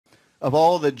of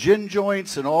all the gin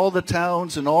joints and all the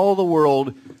towns in all the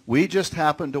world, we just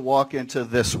happened to walk into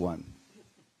this one.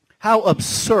 How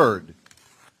absurd.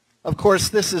 Of course,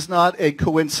 this is not a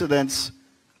coincidence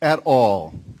at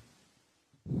all.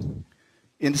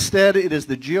 Instead, it is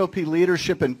the GOP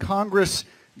leadership in Congress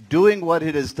doing what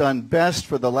it has done best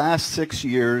for the last 6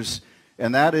 years,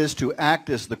 and that is to act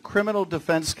as the criminal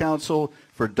defense counsel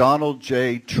for Donald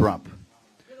J. Trump.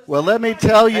 Well, let me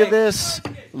tell you this.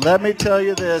 Let me tell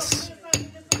you this.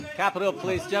 Capitol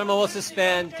Police, gentlemen will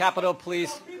suspend. Capitol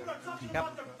Police.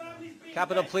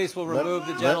 Capitol Police will remove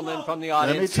the gentleman from the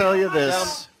audience. Let me tell you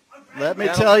this. Let me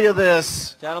tell you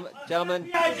this. Gentlemen.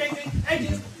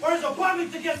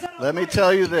 Let me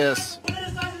tell you this.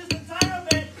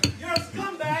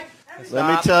 Let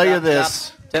me tell you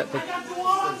this.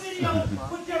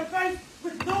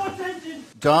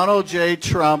 Donald J.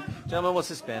 Trump. Gentlemen will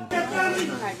suspend.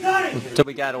 Until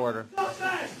we got order.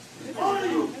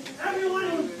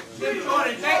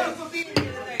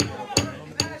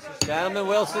 Gentlemen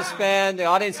will suspend. The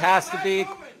audience has to be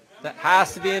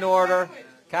in order.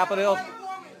 Capitol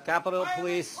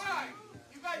Police.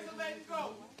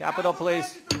 Capitol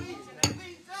Police.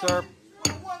 Sir.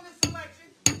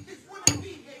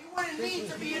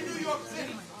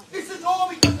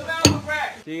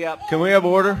 Can we have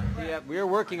order? We are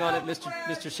working on it,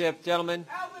 Mr. Schiff. Gentlemen,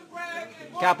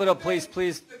 Capitol Police,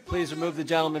 please remove the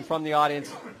gentleman from the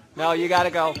audience. No, you got to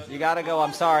go. You got to go.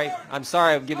 I'm sorry. I'm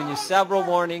sorry. I've given you several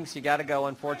warnings. You got to go,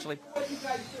 unfortunately.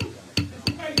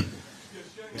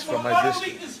 He's from my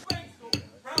district.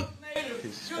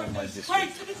 He's from my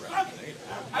district.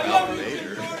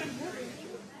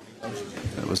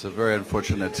 That was a very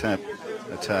unfortunate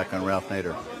attack on Ralph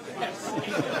Nader.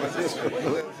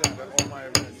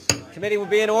 Committee will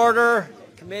be in order.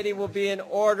 Committee will be in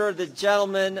order. The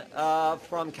gentleman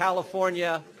from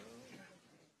California.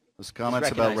 Those comments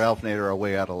about Ralph Nader are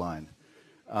way out of line.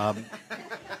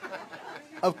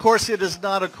 Of course, it is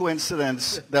not a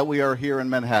coincidence that we are here in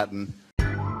Manhattan